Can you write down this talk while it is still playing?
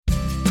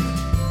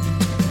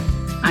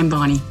I'm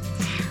Bonnie.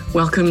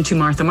 Welcome to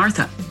Martha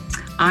Martha.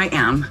 I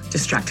am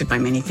distracted by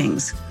many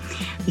things.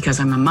 Because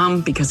I'm a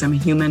mom, because I'm a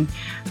human,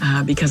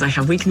 because I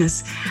have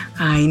weakness,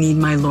 I need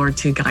my Lord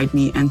to guide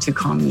me and to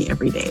calm me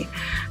every day.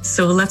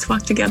 So let's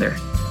walk together.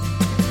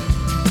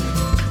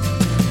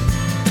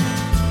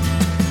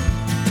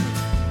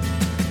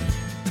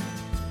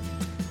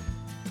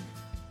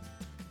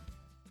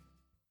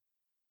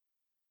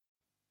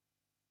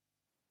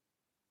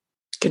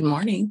 Good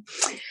morning.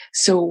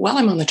 So while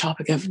I'm on the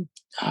topic of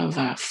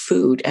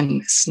food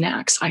and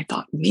snacks, I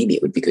thought maybe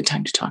it would be a good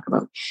time to talk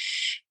about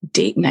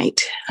date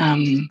night,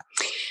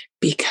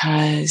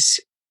 because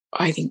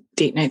I think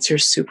date nights are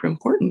super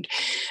important.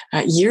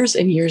 Years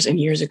and years and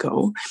years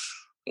ago,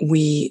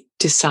 we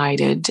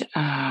decided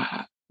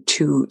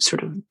to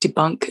sort of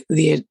debunk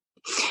the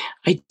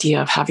idea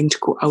of having to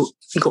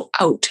go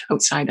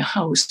outside the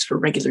house for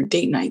regular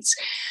date nights,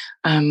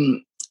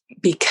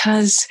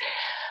 because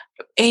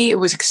A, it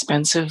was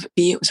expensive.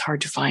 B, it was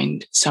hard to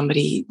find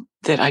somebody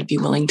that I'd be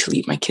willing to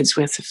leave my kids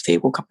with if they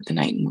woke up in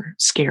the night and were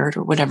scared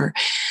or whatever.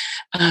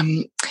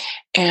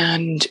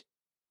 And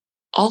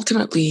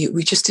ultimately,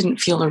 we just didn't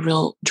feel a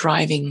real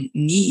driving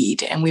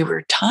need, and we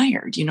were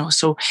tired,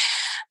 so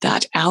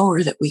that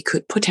hour that we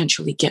could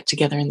potentially get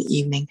together in the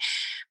evening,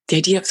 the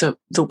idea of the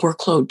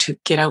workload to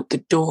get out the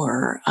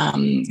door,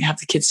 have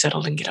the kids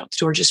settled and get out the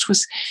door just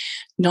was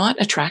not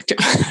attractive.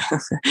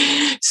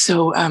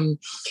 So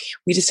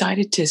we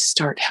decided to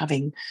start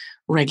having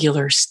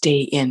regular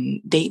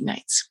stay-in date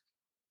nights,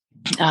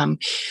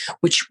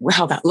 which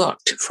how that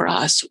looked for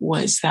us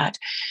was that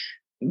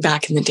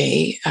back in the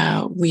day,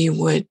 we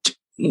would,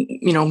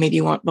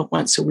 maybe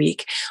once a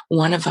week,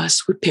 one of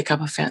us would pick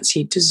up a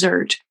fancy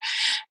dessert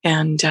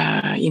and,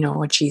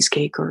 a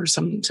cheesecake or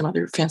some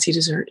other fancy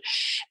dessert.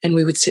 And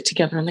we would sit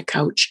together on the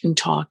couch and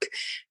talk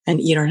and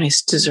eat our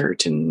nice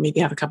dessert and maybe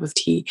have a cup of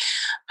tea.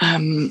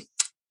 And,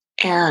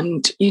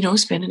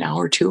 spend an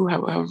hour or two,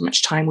 however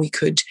much time we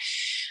could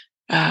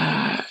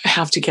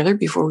have together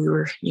before we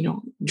were,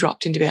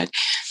 dropped into bed.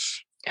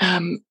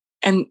 And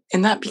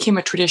that became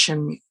a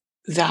tradition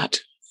that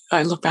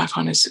I look back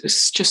on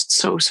as just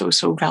so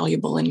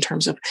valuable in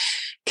terms of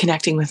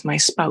connecting with my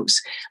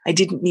spouse. I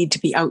didn't need to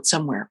be out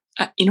somewhere,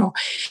 and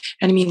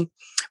I mean,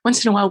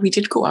 once in a while we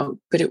did go out,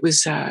 but it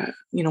was,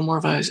 more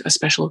of a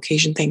special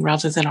occasion thing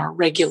rather than our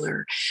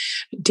regular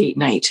date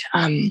night.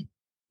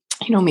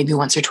 Maybe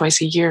once or twice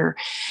a year.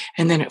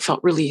 And then it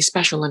felt really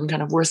special and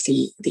kind of worth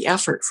the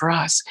effort for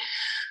us.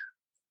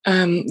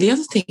 The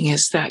other thing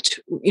is that,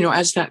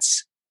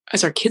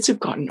 as our kids have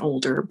gotten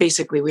older,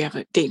 basically we have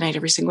a date night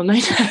every single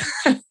night.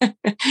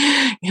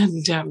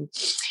 And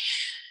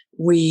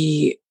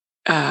we,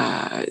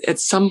 at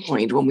some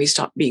point when we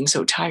stopped being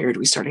so tired,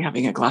 we started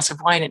having a glass of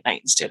wine at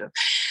night instead of,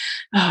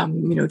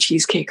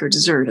 cheesecake or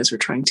dessert, as we're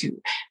trying to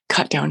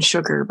cut down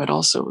sugar, but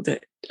also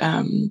that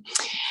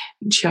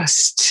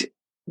just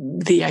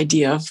the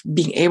idea of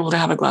being able to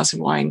have a glass of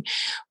wine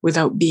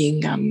without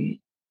being,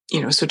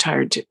 so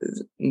tired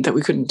that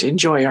we couldn't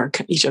enjoy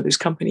each other's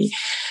company,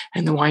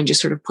 and the wine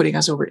just sort of putting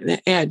us over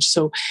the edge.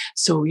 So,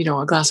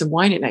 a glass of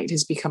wine at night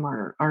has become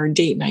our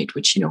date night,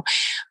 which,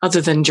 other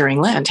than during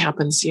Lent,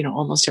 happens,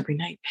 almost every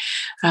night.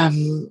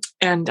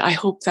 And I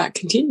hope that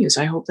continues.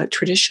 I hope that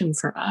tradition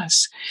for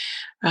us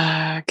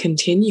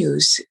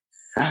continues,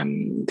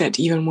 that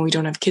even when we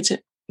don't have kids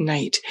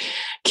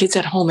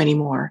at home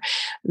anymore,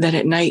 that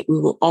at night we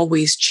will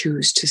always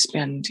choose to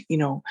spend,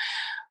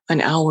 an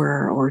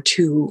hour or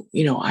two,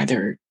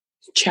 either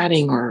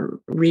chatting or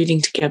reading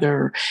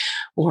together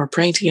or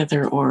praying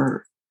together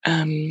or,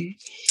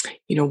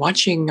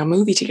 watching a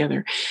movie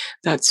together.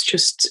 That's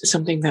just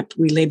something that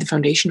we laid the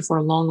foundation for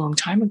a long, long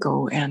time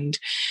ago, and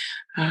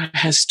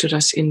has stood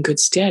us in good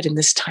stead in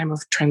this time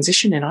of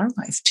transition in our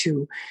life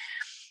to,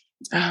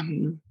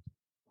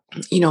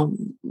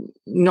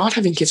 not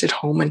having kids at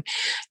home. And,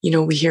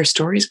 we hear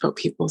stories about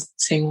people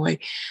saying, well,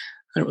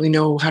 I don't really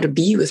know how to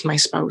be with my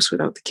spouse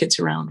without the kids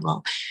around.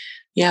 Well,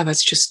 yeah,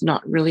 that's just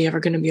not really ever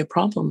going to be a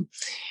problem.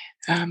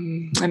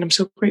 And I'm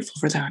so grateful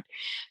for that.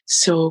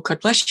 So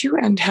God bless you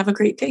and have a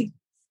great day.